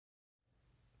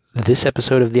This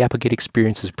episode of the Applegate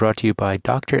Experience is brought to you by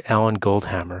Dr. Alan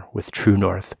Goldhamer with True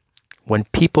North. When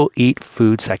people eat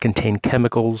foods that contain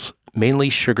chemicals, mainly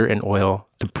sugar and oil,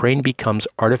 the brain becomes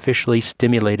artificially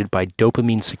stimulated by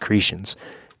dopamine secretions,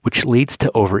 which leads to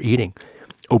overeating,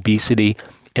 obesity,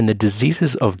 and the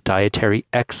diseases of dietary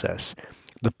excess.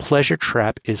 The pleasure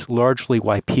trap is largely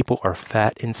why people are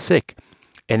fat and sick,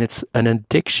 and it's an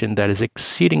addiction that is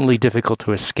exceedingly difficult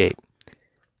to escape.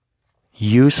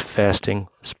 Use fasting,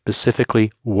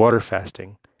 specifically water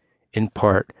fasting, in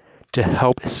part to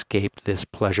help escape this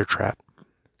pleasure trap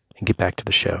and get back to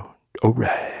the show. All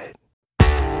right.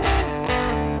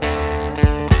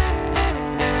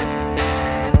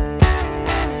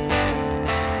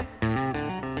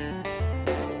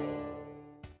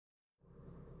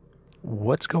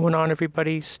 What's going on,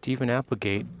 everybody? Stephen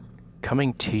Applegate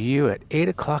coming to you at 8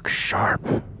 o'clock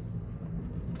sharp.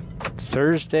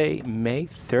 Thursday, May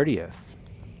 30th.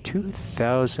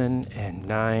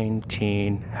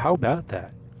 2019. How about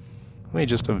that? Let me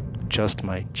just adjust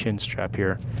my chin strap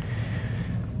here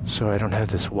so I don't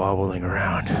have this wobbling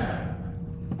around.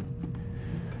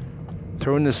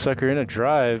 Throwing this sucker in a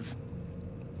drive,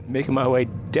 making my way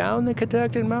down the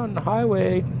Catoctin Mountain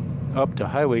Highway up to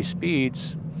highway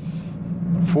speeds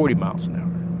 40 miles an hour,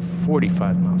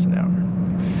 45 miles an hour,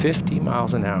 50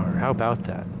 miles an hour. How about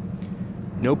that?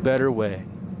 No better way.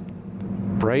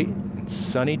 Bright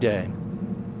sunny day,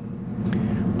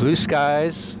 blue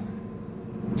skies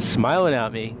smiling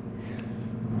at me,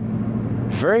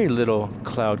 very little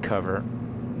cloud cover.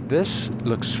 This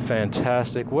looks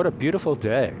fantastic. What a beautiful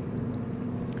day.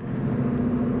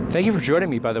 Thank you for joining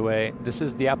me, by the way. This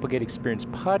is the Applegate Experience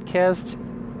podcast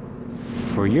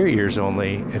for your ears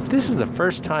only. If this is the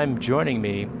first time joining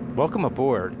me, welcome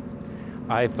aboard.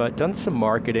 I've done some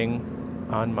marketing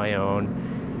on my own,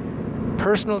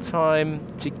 personal time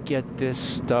to get this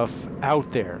stuff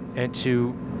out there and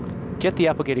to get the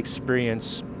Applegate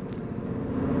Experience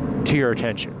to your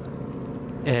attention.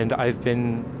 And I've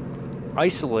been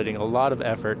isolating a lot of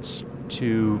efforts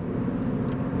to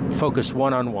focus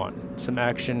one-on-one, some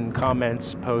action,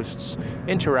 comments, posts,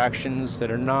 interactions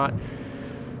that are not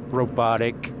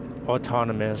robotic,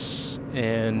 autonomous,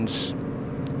 and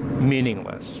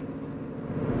meaningless.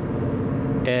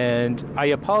 And I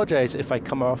apologize if I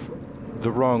come off the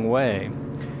wrong way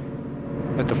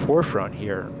at the forefront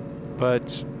here,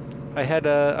 but I had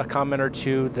a comment or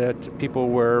two that people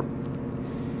were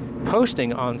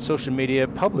posting on social media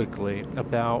publicly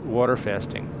about water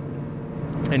fasting,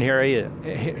 and here I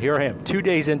am 2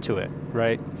 days into it,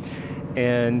 right?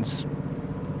 And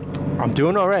I'm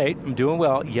doing all right. I'm doing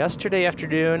well. Yesterday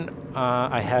afternoon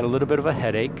I had a little bit of a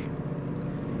headache,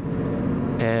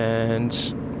 and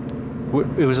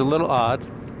it was a little odd,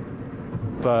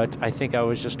 but I think I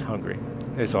was just hungry,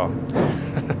 is all.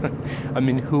 I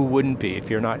mean, who wouldn't be if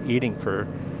you're not eating for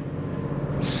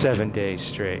 7 days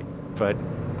straight? But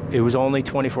it was only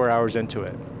 24 hours into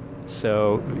it,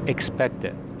 so expect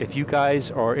it. If you guys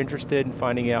are interested in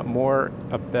finding out more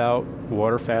about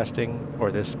water fasting or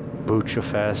this Bucha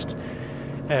Fast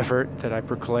effort that I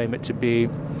proclaim it to be,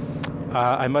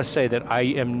 I must say that I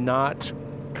am not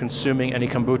consuming any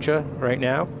kombucha right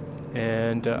now.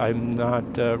 And I'm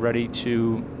not ready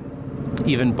to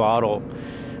even bottle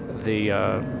the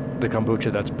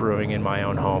kombucha that's brewing in my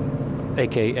own home,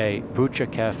 aka Bucha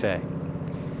Cafe.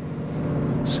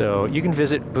 So you can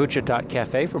visit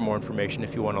bucha.cafe for more information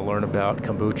if you want to learn about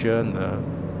kombucha and the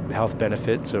health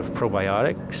benefits of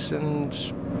probiotics and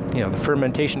the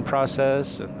fermentation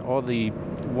process and all the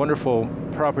wonderful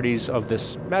properties of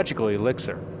this magical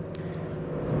elixir.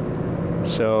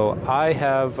 So I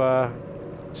have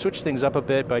switch things up a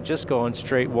bit by just going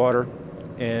straight water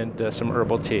and some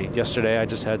herbal tea. Yesterday I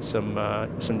just had some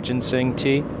ginseng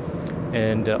tea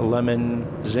and lemon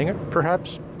zinger,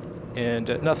 perhaps,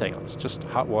 and nothing else, just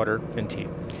hot water and tea.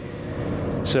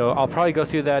 So I'll probably go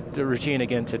through that routine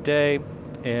again today,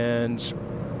 and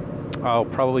I'll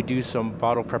probably do some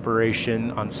bottle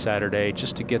preparation on Saturday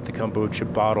just to get the kombucha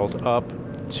bottled up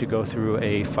to go through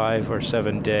a 5 or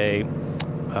 7 day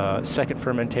second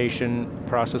fermentation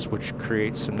process, which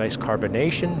creates some nice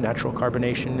carbonation, natural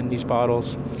carbonation in these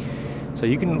bottles. So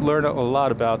you can learn a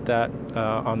lot about that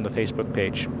on the Facebook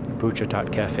page,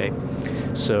 bucha.cafe.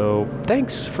 So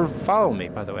thanks for following me,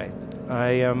 by the way. I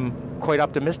am quite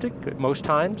optimistic at most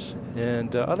times,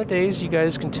 and other days you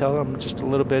guys can tell I'm just a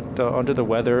little bit under the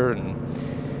weather and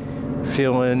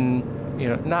feeling,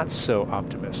 not so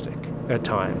optimistic at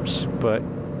times. But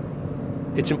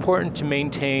it's important to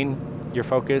maintain your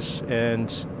focus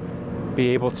and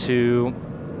be able to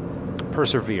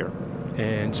persevere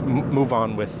and move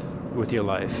on with your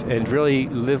life and really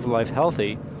live life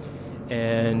healthy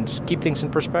and keep things in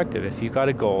perspective. If you've got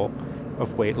a goal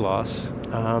of weight loss,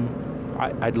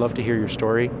 I'd love to hear your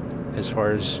story as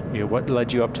far as what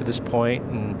led you up to this point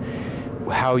and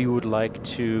how you would like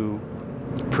to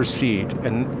proceed.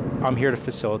 And I'm here to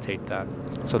facilitate that.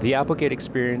 So the Applegate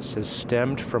experience has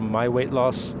stemmed from my weight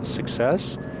loss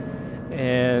success,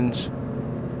 and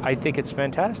I think it's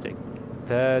fantastic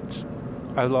that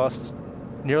I lost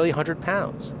nearly 100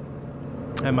 pounds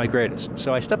at my greatest.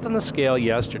 So I stepped on the scale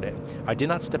yesterday. I did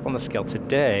not step on the scale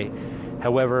today.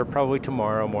 However, probably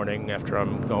tomorrow morning after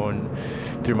I'm going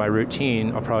through my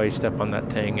routine, I'll probably step on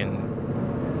that thing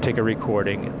and take a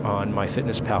recording on my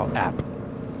FitnessPal app,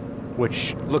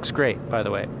 which looks great, by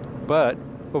the way. But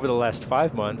over the last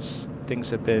 5 months, things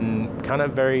have been kind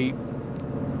of very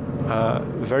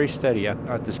steady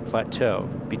at this plateau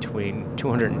between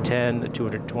 210 to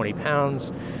 220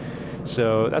 pounds.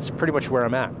 So that's pretty much where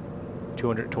I'm at,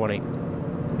 220,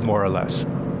 more or less,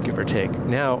 give or take.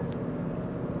 Now,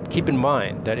 keep in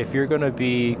mind that if you're going to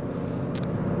be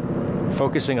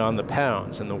focusing on the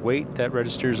pounds and the weight that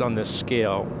registers on this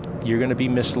scale, you're going to be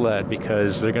misled,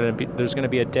 because there's going to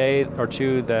be a day or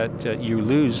two that you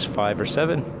lose 5 or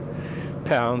 7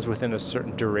 pounds within a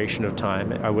certain duration of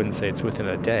time. I wouldn't say it's within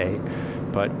a day,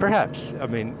 but perhaps. I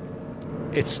mean,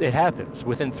 it happens.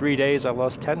 Within 3 days, I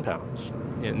lost 10 pounds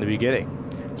in the beginning.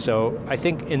 So I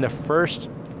think in the first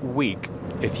week,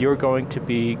 if you're going to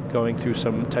be going through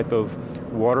some type of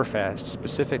water fast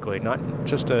specifically, not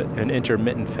just an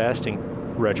intermittent fasting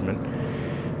regimen,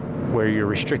 where you're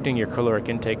restricting your caloric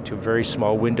intake to a very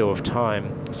small window of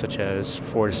time, such as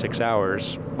 4 to 6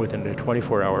 hours within a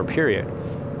 24-hour period,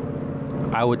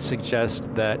 I would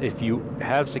suggest that if you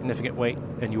have significant weight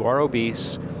and you are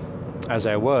obese, as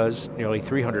I was, nearly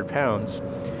 300 pounds,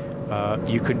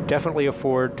 you could definitely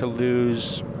afford to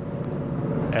lose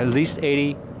at least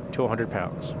 80 to 100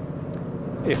 pounds,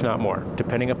 if not more,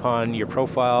 depending upon your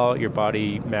profile, your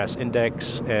body mass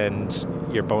index, and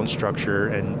your bone structure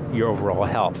and your overall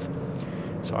health.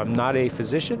 So I'm not a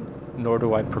physician, nor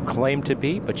do I proclaim to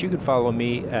be, but you can follow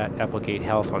me at Applegate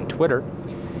Health on Twitter,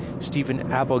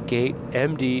 Stephen Applegate,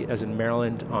 MD, as in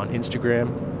Maryland, on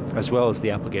Instagram, as well as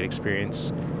the Applegate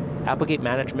Experience. Applegate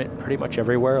Management pretty much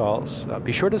everywhere else.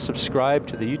 Be sure to subscribe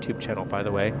to the YouTube channel, by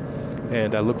the way,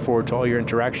 and I look forward to all your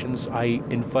interactions. I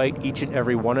invite each and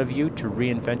every one of you to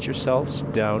reinvent yourselves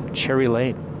down Cherry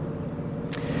Lane.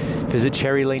 Visit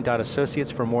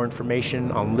cherrylane.associates for more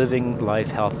information on living life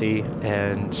healthy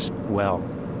and well.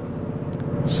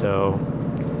 So,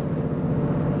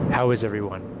 how is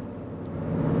everyone?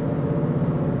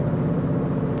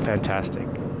 Fantastic.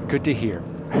 Good to hear.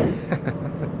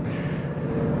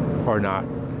 Or not.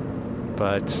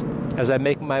 But as I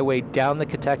make my way down the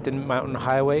Catoctin Mountain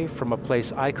Highway from a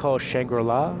place I call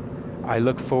Shangri-La, I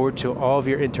look forward to all of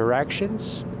your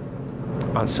interactions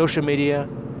on social media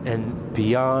and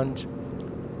beyond.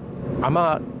 I'm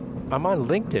on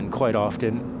LinkedIn quite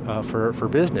often for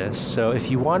business, so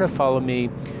if you want to follow me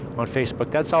on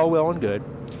Facebook, that's all well and good,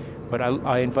 but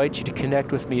I invite you to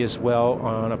connect with me as well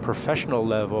on a professional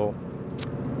level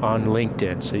on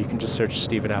LinkedIn. So you can just search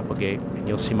Stephen Applegate and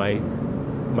you'll see my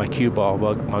cue ball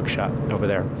mugshot over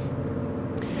there.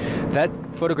 That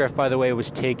photograph, by the way,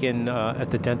 was taken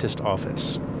at the dentist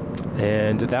office,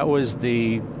 and that was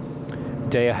the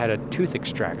day I had a tooth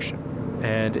extraction,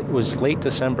 and it was late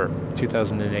December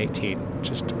 2018,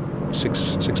 just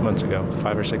six months ago,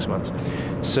 5 or 6 months.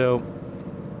 So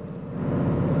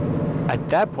at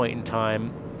that point in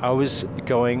time, I was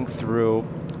going through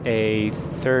a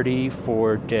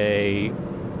 34-day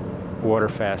water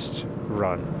fast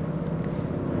run.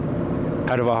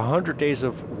 Out of 100 days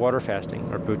of water fasting,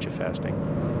 or bucha fasting,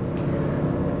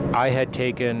 I had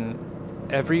taken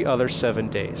every other 7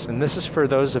 days. And this is for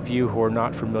those of you who are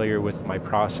not familiar with my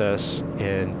process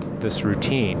and this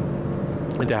routine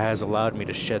that has allowed me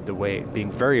to shed the weight, being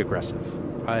very aggressive.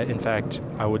 In fact,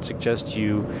 I would suggest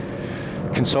you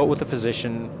consult with a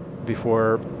physician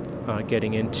before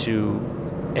getting into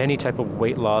any type of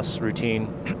weight loss routine,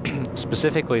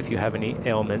 specifically if you have any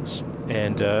ailments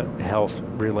and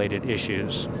health-related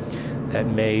issues that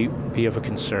may be of a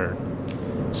concern.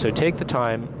 So take the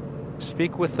time,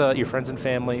 speak with your friends and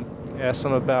family, ask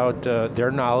them about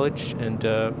their knowledge and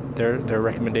their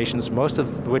recommendations, most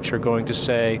of which are going to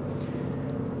say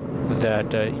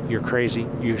that you're crazy,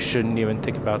 you shouldn't even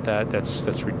think about that,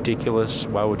 that's ridiculous,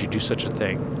 why would you do such a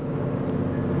thing?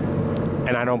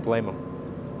 And I don't blame them.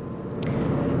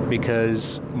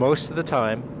 Because most of the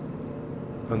time,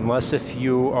 unless if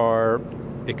you are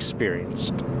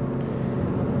experienced,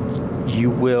 you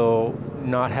will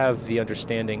not have the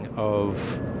understanding of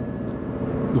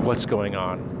what's going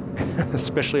on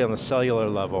especially on the cellular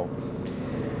level,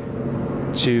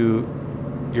 to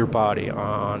your body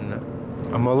on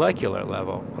a molecular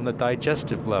level, on the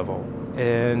digestive level,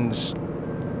 and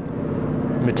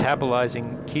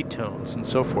metabolizing ketones and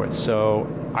so forth. So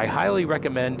I highly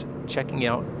recommend checking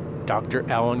out Dr.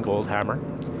 Alan Goldhamer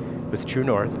with True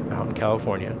North out in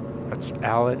California. That's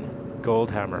Alan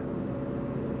Goldhamer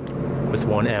with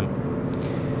one M.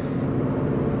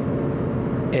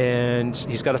 And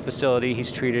he's got a facility.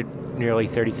 He's treated nearly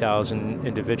 30,000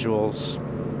 individuals,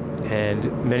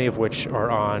 and many of which are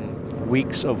on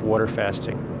weeks of water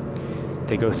fasting.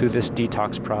 They go through this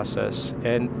detox process,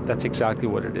 and that's exactly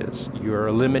what it is. You're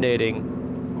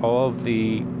eliminating all of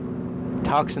the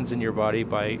toxins in your body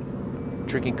by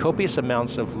drinking copious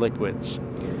amounts of liquids,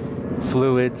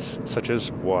 fluids such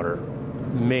as water,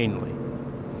 mainly.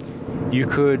 You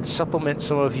could supplement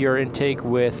some of your intake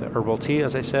with herbal tea,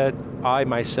 as I said. I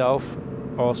myself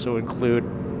also include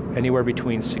anywhere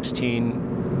between 16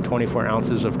 and 24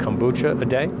 ounces of kombucha a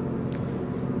day,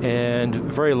 and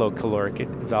very low caloric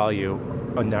value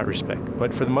in that respect.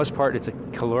 But for the most part, it's a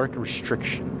caloric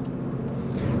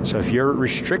restriction. So if you're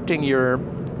restricting your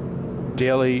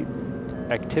daily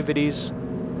activities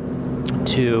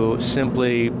to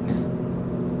simply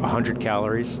 100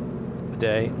 calories a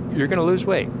day, you're going to lose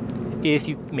weight if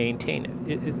you maintain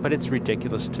it. But it's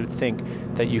ridiculous to think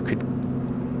that you could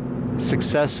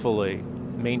successfully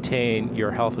maintain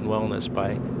your health and wellness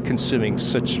by consuming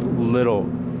such little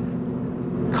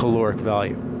caloric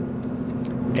value.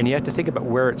 And you have to think about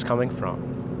where it's coming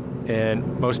from.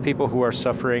 And most people who are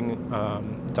suffering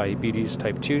diabetes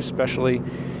type 2 especially,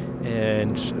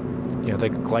 and the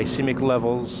glycemic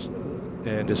levels,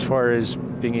 and as far as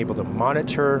being able to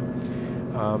monitor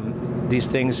these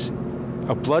things,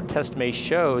 a blood test may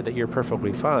show that you're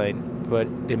perfectly fine, but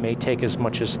it may take as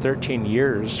much as 13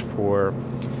 years for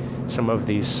some of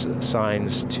these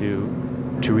signs to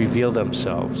reveal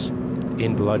themselves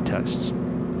in blood tests.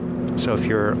 So if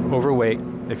you're overweight,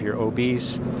 if you're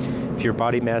obese, if your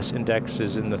body mass index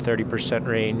is in the 30%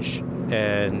 range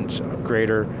and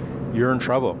greater, you're in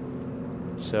trouble.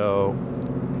 So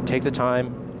take the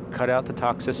time, cut out the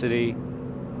toxicity,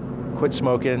 quit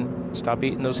smoking, stop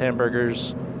eating those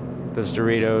hamburgers, those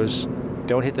Doritos.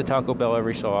 Don't hit the Taco Bell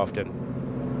every so often.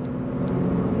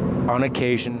 On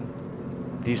occasion,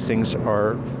 these things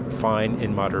are fine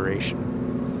in moderation.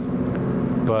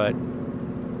 But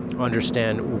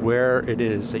understand where it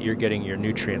is that you're getting your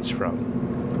nutrients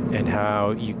from and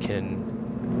how you can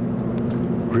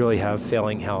really have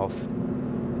failing health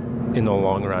in the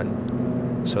long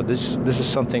run. So this is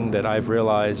something that I've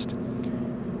realized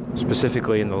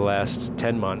specifically in the last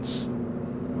 10 months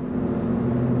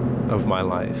of my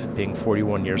life, being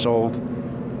 41 years old,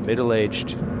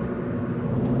 middle-aged,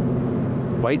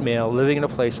 white male living in a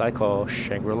place I call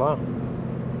Shangri-La.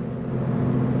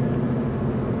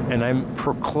 And I'm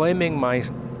proclaiming my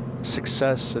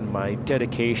success and my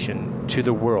dedication to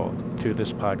the world through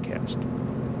this podcast.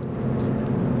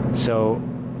 So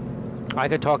I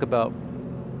could talk about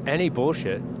any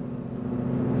bullshit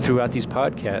throughout these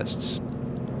podcasts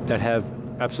that have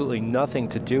absolutely nothing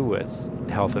to do with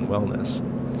health and wellness,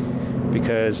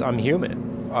 because I'm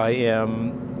human. I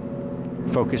am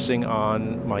focusing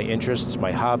on my interests,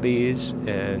 my hobbies,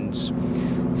 and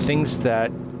things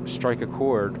that strike a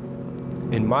chord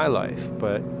in my life.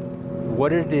 But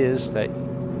what it is that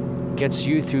gets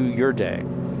you through your day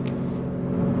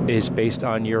is based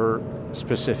on your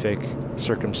specific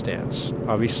circumstance.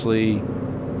 Obviously,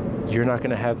 you're not going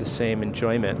to have the same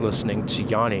enjoyment listening to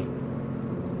Yanni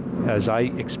as I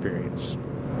experience,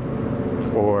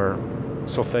 or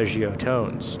solfeggio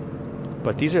tones.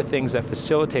 But these are things that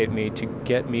facilitate me to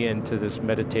get me into this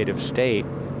meditative state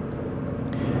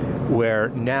where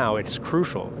now it's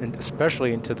crucial, and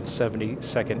especially into the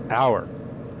 72nd hour.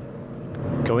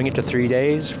 Going into 3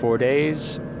 days, 4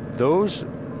 days,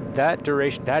 that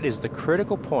duration, that is the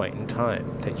critical point in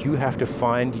time that you have to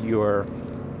find your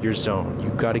zone.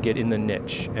 You've got to get in the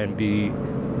niche and be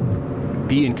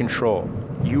in control.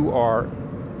 You are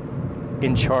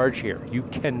in charge here. You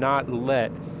cannot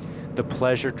let the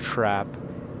pleasure trap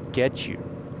get you.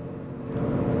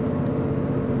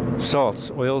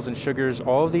 Salts, oils, and sugars,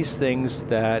 all of these things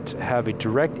that have a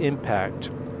direct impact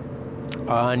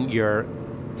on your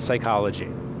psychology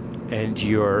and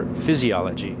your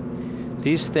physiology.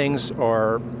 These things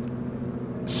are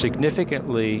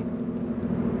significantly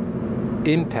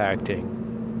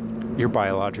impacting your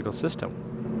biological system.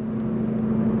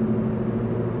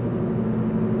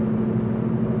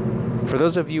 For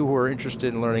those of you who are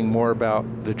interested in learning more about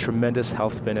the tremendous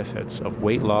health benefits of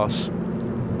weight loss,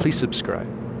 please subscribe.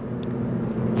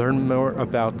 Learn more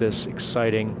about this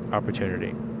exciting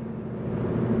opportunity.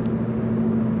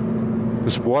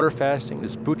 This water fasting,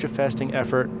 this bucha fasting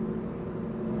effort.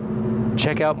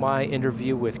 Check out my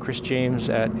interview with Chris James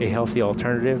at A Healthy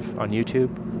Alternative on YouTube.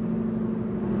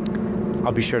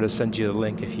 I'll be sure to send you the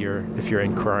link if you're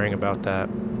inquiring about that.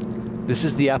 This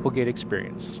is the Applegate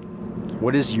experience.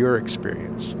 What is your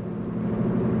experience?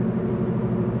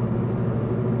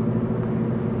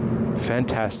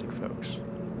 Fantastic, folks.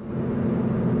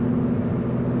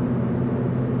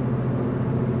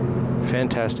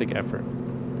 Fantastic effort.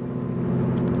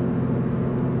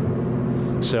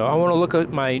 So I want to look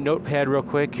at my notepad real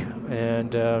quick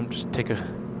and just take a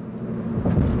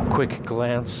quick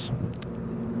glance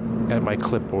at my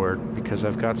clipboard because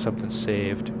I've got something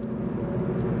saved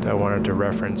that I wanted to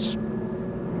reference.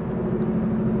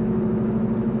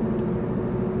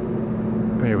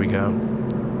 Here we go.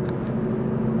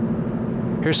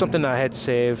 Here's something I had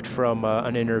saved from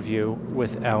an interview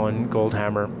with Alan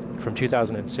Goldhamer from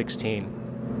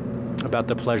 2016 about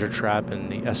the pleasure trap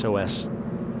and the SOS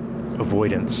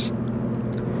avoidance.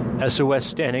 SOS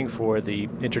standing for the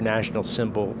international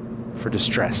symbol for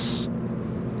distress.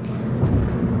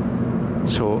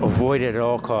 So avoid it at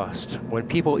all costs. When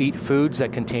people eat foods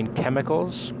that contain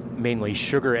chemicals, mainly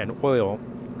sugar and oil,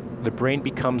 the brain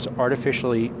becomes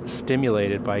artificially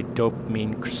stimulated by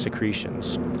dopamine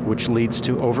secretions, which leads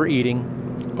to overeating,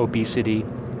 obesity,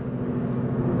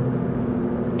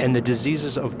 and the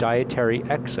diseases of dietary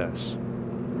excess.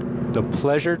 The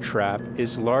pleasure trap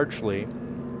is largely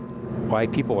why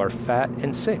people are fat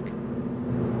and sick.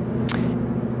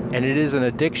 And it is an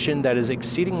addiction that is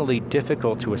exceedingly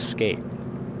difficult to escape.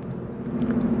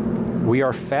 We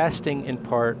are fasting in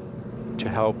part to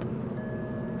help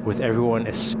with everyone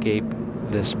escape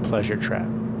this pleasure trap.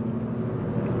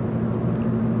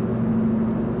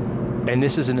 And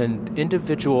this is an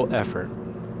individual effort.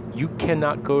 You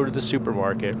cannot go to the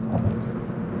supermarket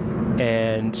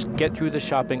and get through the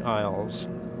shopping aisles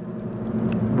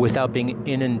without being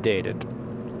inundated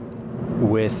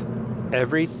with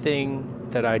everything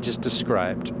that I just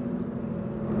described.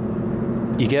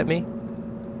 You get me?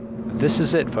 This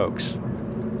is it, folks.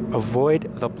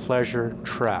 Avoid the pleasure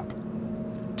trap.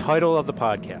 Title of the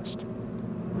podcast.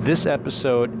 This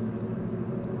episode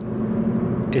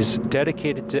is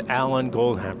dedicated to Alan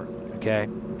Goldhamer, okay?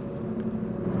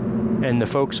 And the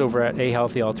folks over at A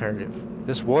Healthy Alternative.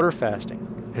 This water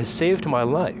fasting has saved my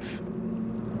life.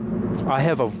 I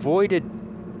have avoided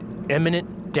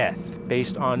imminent death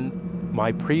based on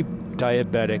my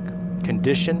pre-diabetic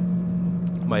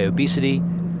condition, my obesity,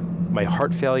 my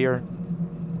heart failure,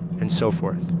 and so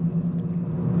forth.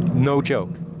 No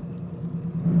joke.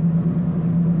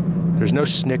 There's no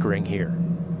snickering here.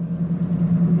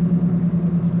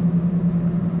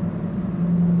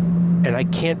 And I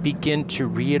can't begin to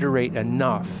reiterate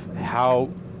enough how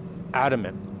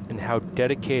adamant and how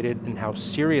dedicated and how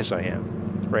serious I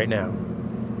am right now.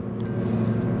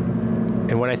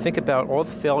 And when I think about all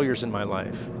the failures in my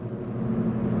life,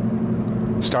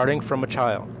 starting from a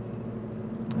child,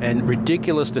 and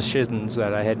ridiculous decisions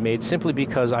that I had made simply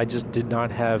because I just did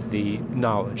not have the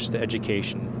knowledge, the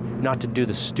education, not to do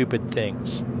the stupid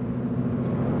things,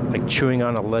 like chewing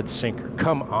on a lead sinker.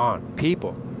 Come on,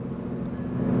 people.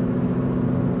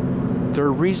 There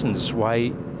are reasons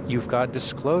why you've got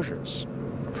disclosures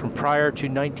from prior to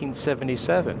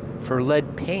 1977 for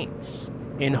lead paints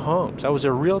in homes. I was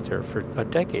a realtor for a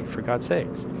decade, for God's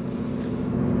sakes.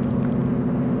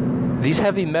 These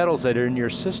heavy metals that are in your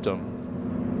system,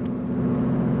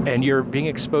 and you're being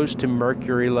exposed to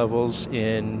mercury levels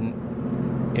in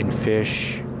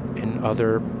fish and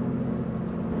other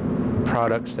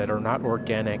products that are not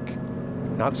organic,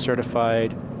 not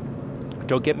certified.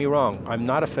 Don't get me wrong, I'm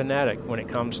not a fanatic when it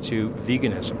comes to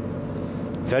veganism.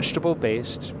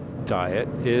 Vegetable-based diet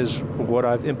is what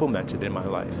I've implemented in my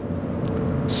life,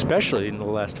 especially in the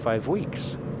last 5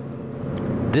 weeks.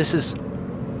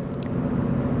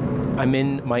 I'm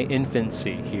in my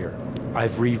infancy here.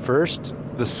 I've reversed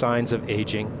the signs of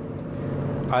aging.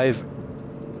 I've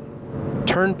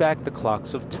turned back the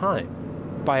clocks of time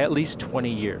by at least 20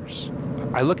 years.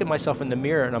 I look at myself in the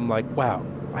mirror and I'm like, wow,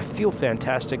 I feel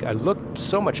fantastic. I look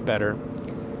so much better.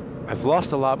 I've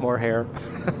lost a lot more hair.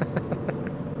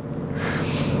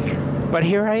 But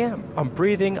here I am. I'm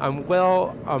breathing, I'm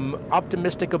well, I'm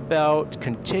optimistic about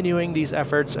continuing these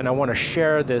efforts, and I want to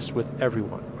share this with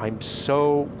everyone. I'm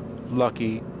so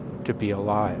lucky to be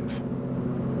alive.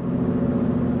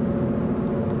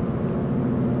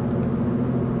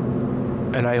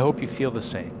 And I hope you feel the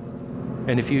same.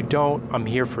 And if you don't, I'm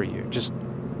here for you. Just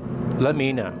let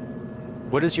me know.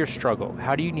 What is your struggle?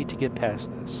 How do you need to get past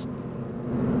this?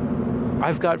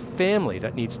 I've got family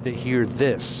that needs to hear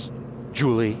this,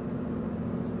 Julie.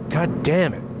 God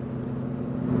damn it.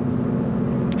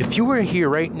 If you were here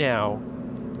right now,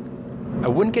 I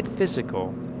wouldn't get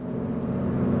physical,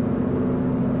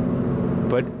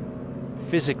 but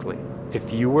physically,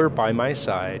 if you were by my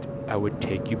side, I would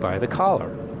take you by the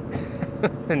collar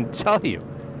and tell you,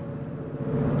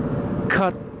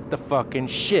 cut the fucking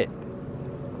shit.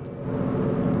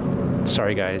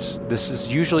 Sorry guys, this is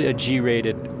usually a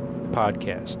G-rated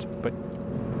podcast, but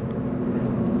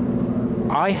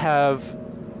I have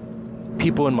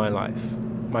people in my life,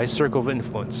 my circle of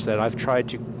influence, that I've tried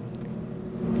to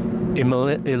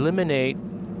eliminate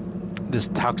this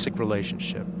toxic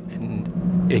relationship.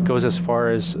 And it goes as far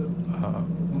as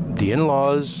the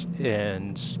in-laws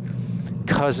and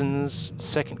cousins,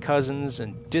 second cousins,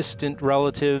 and distant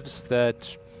relatives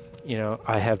that, you know,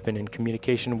 I have been in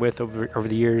communication with over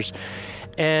the years.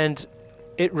 And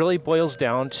it really boils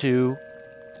down to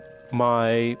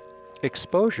my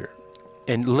exposure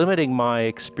and limiting my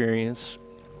experience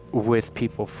with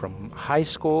people from high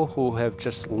school who have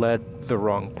just led the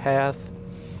wrong path,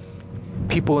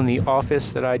 people in the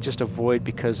office that I just avoid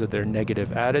because of their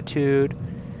negative attitude,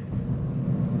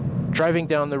 driving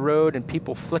down the road and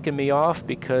people flicking me off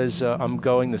because I'm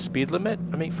going the speed limit.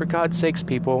 I mean, for God's sakes,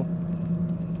 people,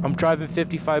 I'm driving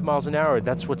 55 miles an hour.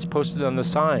 That's what's posted on the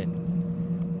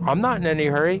sign. I'm not in any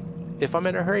hurry. If I'm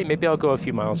in a hurry, maybe I'll go a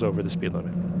few miles over the speed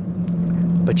limit.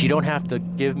 But you don't have to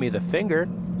give me the finger.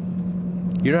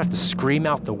 You don't have to scream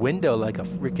out the window like a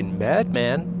freaking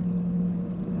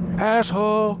madman.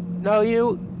 Asshole. No,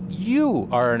 you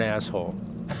are an asshole.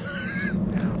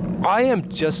 I am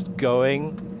just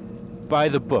going by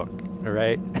the book, all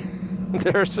right?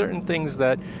 There are certain things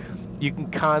that you can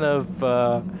kind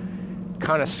of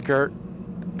skirt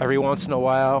every once in a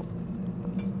while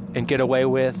and get away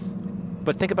with,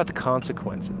 but think about the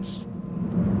consequences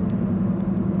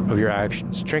of your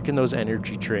actions. Drinking those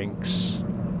energy drinks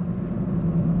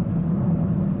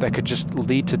that could just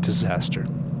lead to disaster.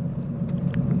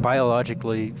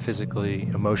 Biologically, physically,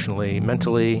 emotionally,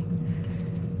 mentally,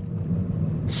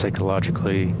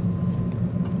 psychologically,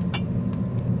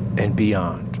 and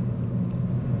beyond.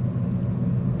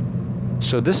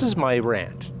 So this is my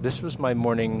rant. This was my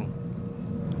morning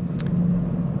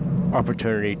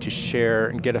opportunity to share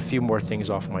and get a few more things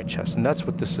off my chest. And that's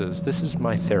what this is. This is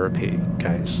my therapy,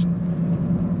 guys.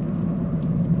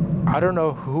 I don't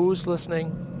know who's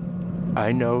listening.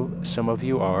 I know some of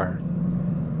you are,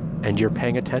 and you're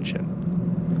paying attention.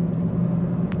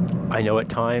 I know at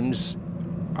times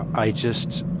I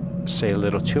just say a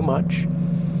little too much,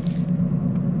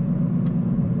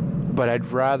 but I'd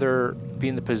rather be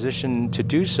in the position to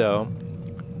do so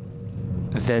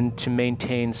than to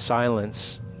maintain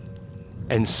silence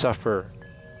and suffer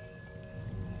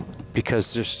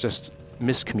because there's just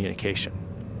miscommunication.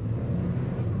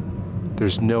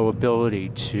 There's no ability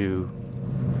to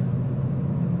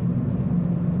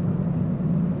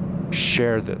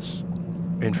share this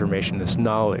information, this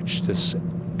knowledge, this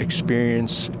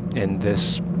experience, and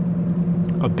this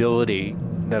ability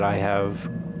that I have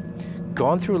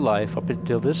gone through life up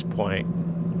until this point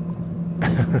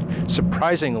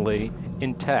surprisingly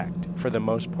intact for the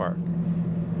most part.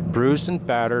 Bruised and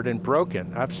battered and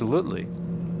broken, absolutely.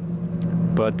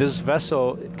 But this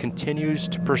vessel continues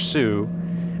to pursue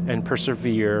and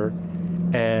persevere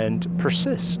and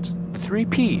persist. The 3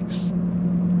 Ps.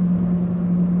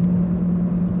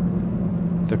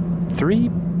 The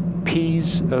 3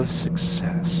 Ps of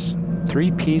success.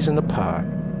 3 Ps in a pot.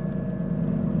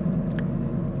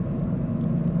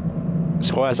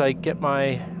 So as I get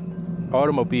my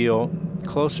automobile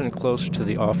closer and closer to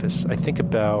the office, I think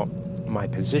about my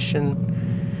position,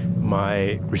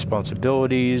 my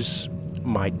responsibilities,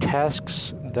 my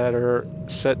tasks that are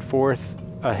set forth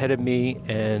ahead of me,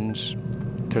 and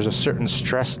there's a certain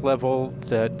stress level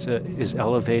that is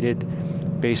elevated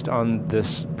based on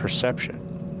this perception.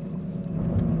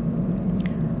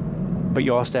 But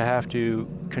you also have to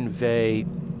convey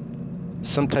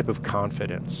some type of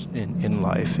confidence in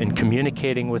life, in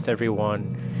communicating with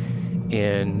everyone,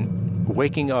 in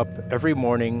waking up every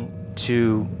morning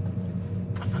to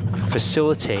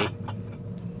facilitate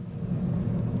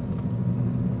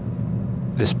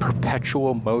this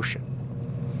perpetual motion.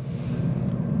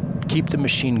 Keep the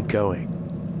machine going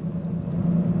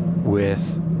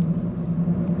with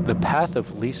the path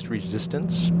of least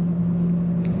resistance.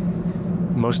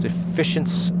 Most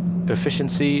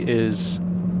efficiency is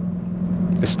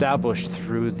established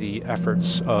through the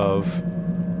efforts of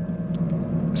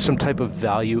some type of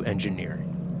value engineering,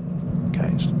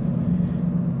 guys.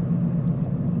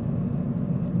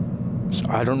 So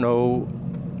I don't know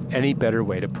any better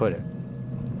way to put it.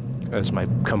 as my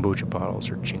kombucha bottles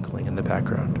are jingling in the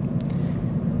background.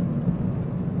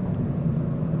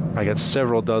 I got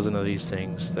several dozen of these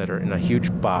things that are in a huge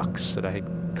box that I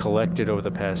collected over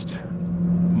the past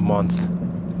month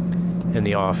in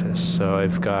the office. So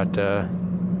I've got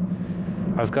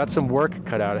some work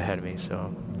cut out ahead of me.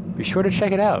 So be sure to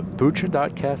check it out,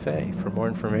 bucha.cafe, for more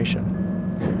information.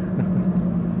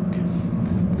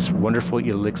 This wonderful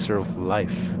elixir of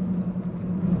life.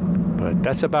 But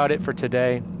that's about it for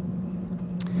today.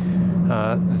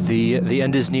 The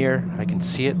end is near. I can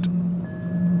see it.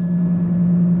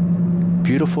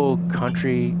 Beautiful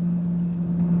country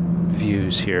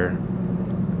views here.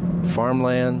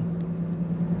 Farmland,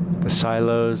 the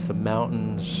silos, the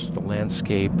mountains, the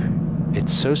landscape.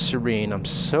 It's so serene. I'm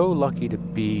so lucky to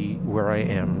be where I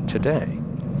am today.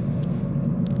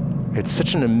 It's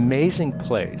such an amazing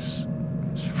place.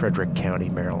 It's Frederick County,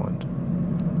 Maryland.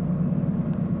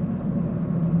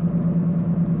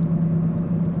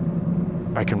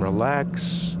 I can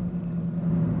relax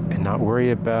and not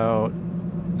worry about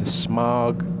the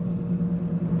smog,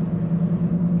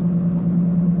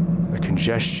 the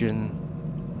congestion,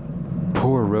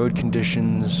 poor road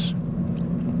conditions,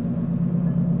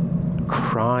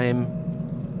 crime.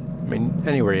 I mean,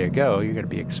 anywhere you go, you're going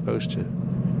to be exposed to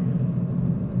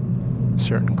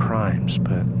certain crimes,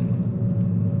 but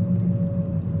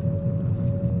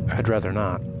I'd rather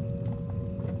not.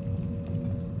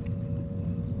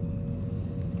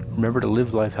 Remember to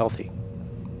live life healthy.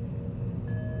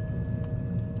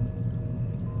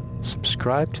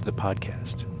 Subscribe to the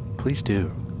podcast. Please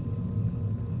do.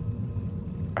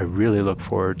 I really look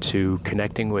forward to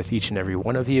connecting with each and every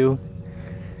one of you.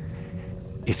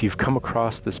 If you've come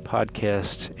across this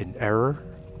podcast in error,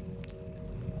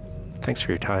 thanks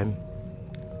for your time.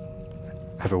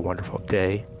 Have a wonderful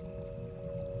day,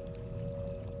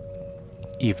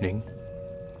 evening,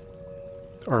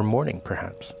 or morning,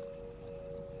 perhaps.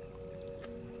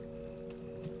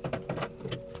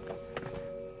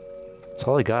 That's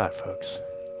all I got, folks.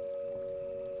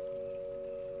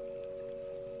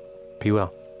 Be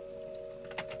well.